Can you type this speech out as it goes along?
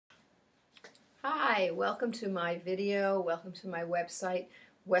Hi, welcome to my video. Welcome to my website,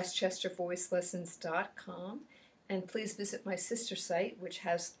 westchestervoicelessons.com. And please visit my sister site, which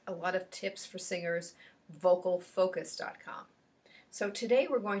has a lot of tips for singers, vocalfocus.com. So today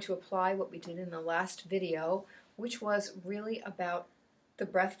we're going to apply what we did in the last video, which was really about the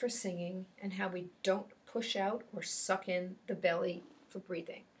breath for singing and how we don't push out or suck in the belly for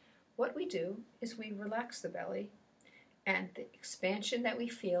breathing. What we do is we relax the belly, and the expansion that we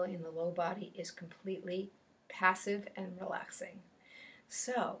feel in the low body is completely passive and relaxing.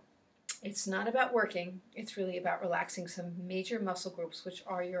 So it's not about working, it's really about relaxing some major muscle groups, which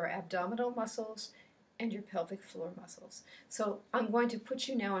are your abdominal muscles and your pelvic floor muscles. So I'm going to put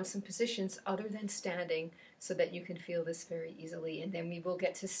you now in some positions other than standing so that you can feel this very easily, and then we will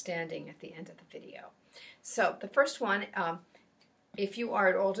get to standing at the end of the video. So the first one, if you are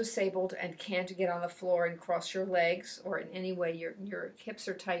at all disabled and can't get on the floor and cross your legs, or in any way your hips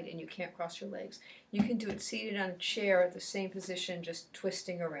are tight and you can't cross your legs, you can do it seated on a chair, the same position, just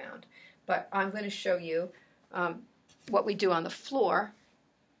twisting around. But I'm going to show you what we do on the floor,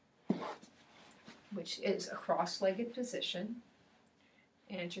 which is a cross-legged position,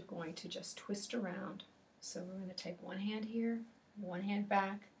 and you're going to just twist around. So we're going to take one hand here, one hand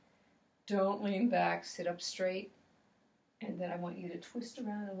back. Don't lean back, sit up straight. And then I want you to twist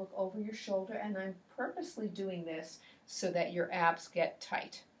around and look over your shoulder, and I'm purposely doing this so that your abs get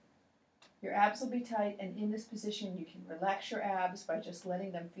tight. Your abs will be tight, and in this position you can relax your abs by just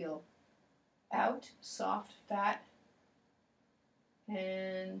letting them feel out, soft, fat,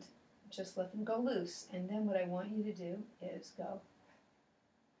 and just let them go loose. And then what I want you to do is go.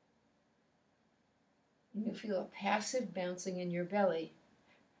 And you feel a passive bouncing in your belly.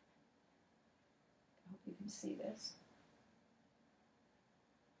 I hope you can see this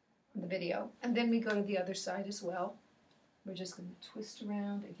the video. And then we go to the other side as well. We're just going to twist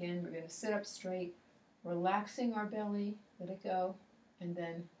around. Again, we're going to sit up straight, relaxing our belly, let it go, and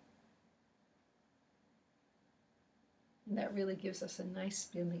that really gives us a nice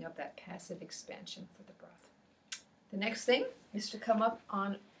feeling of that passive expansion for the breath. The next thing is to come up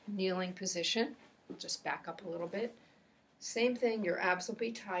on kneeling position. We'll just back up a little bit. Same thing, your abs will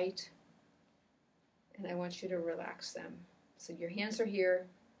be tight, and I want you to relax them. So your hands are here.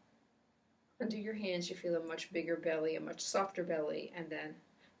 Under your hands, you feel a much bigger belly, a much softer belly, and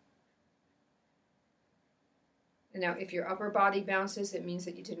now if your upper body bounces, it means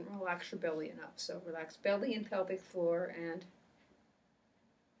that you didn't relax your belly enough. So relax belly and pelvic floor, and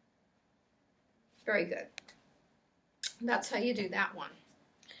very good. That's how you do that one.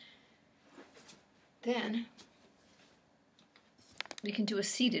 Then we can do a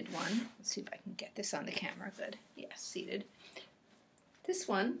seated one. Let's see if I can get this on the camera. Good. Yes, seated. This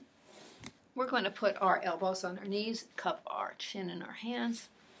one, we're going to put our elbows on our knees, cup our chin in our hands,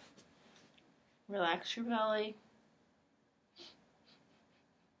 relax your belly.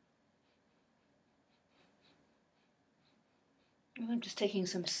 And I'm just taking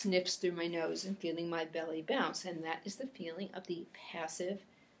some sniffs through my nose and feeling my belly bounce, and that is the feeling of the passive,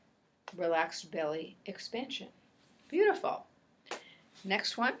 relaxed belly expansion. Beautiful.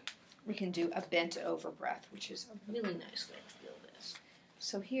 Next one, we can do a bent over breath, which is a really nice way to feel this.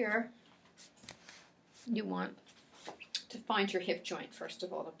 So here, you want to find your hip joint, first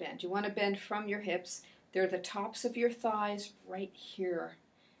of all, to bend. You want to bend from your hips. They're the tops of your thighs right here.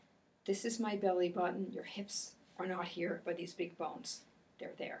 This is my belly button. Your hips are not here by these big bones.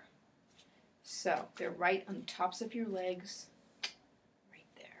 They're there. So they're right on the tops of your legs, right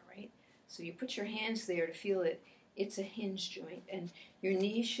there, right? So you put your hands there to feel it. It's a hinge joint, and your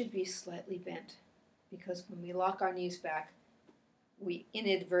knees should be slightly bent, because when we lock our knees back, we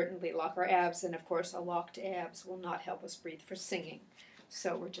inadvertently lock our abs, and of course a locked abs will not help us breathe for singing.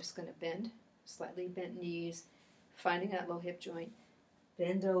 So we're just going to bend, slightly bent knees, finding that low hip joint,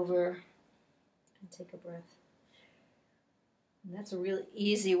 bend over, and take a breath. And that's a really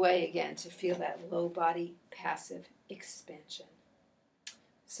easy way, again, to feel that low body passive expansion.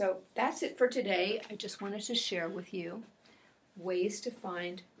 So that's it for today. I just wanted to share with you ways to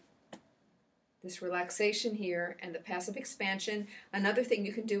find this relaxation here and the passive expansion. Another thing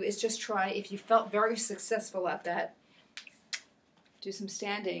you can do is just try, if you felt very successful at that, do some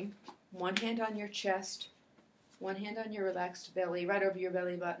standing. One hand on your chest, one hand on your relaxed belly, right over your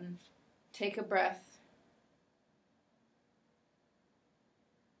belly button. Take a breath.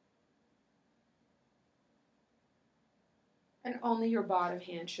 And only your bottom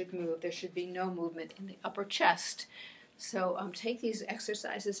hand should move. There should be no movement in the upper chest. So take these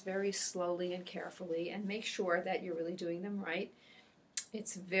exercises very slowly and carefully, and make sure that you're really doing them right.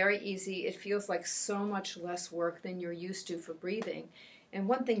 It's very easy. It feels like so much less work than you're used to for breathing. And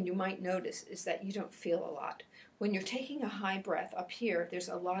one thing you might notice is that you don't feel a lot. When you're taking a high breath up here, there's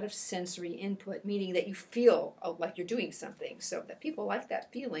a lot of sensory input, meaning that you feel like you're doing something. So that people like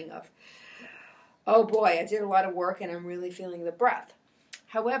that feeling of, oh boy, I did a lot of work and I'm really feeling the breath.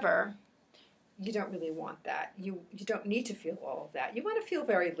 However, you don't really want that. You don't need to feel all of that. You want to feel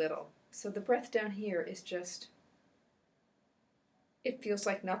very little. So the breath down here is just, it feels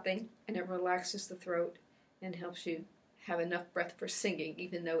like nothing, and it relaxes the throat and helps you have enough breath for singing,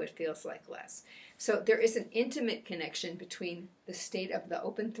 even though it feels like less. So there is an intimate connection between the state of the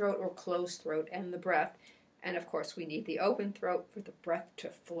open throat or closed throat and the breath. And of course, we need the open throat for the breath to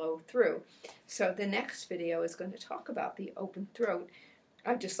flow through. So the next video is going to talk about the open throat.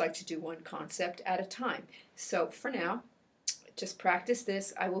 I just like to do one concept at a time. So for now, just practice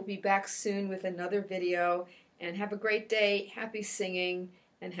this. I will be back soon with another video. And have a great day. Happy singing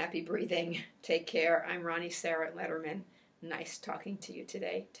and happy breathing. Take care. I'm Ronnie Sarah Letterman. Nice talking to you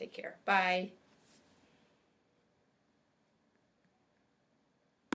today. Take care. Bye.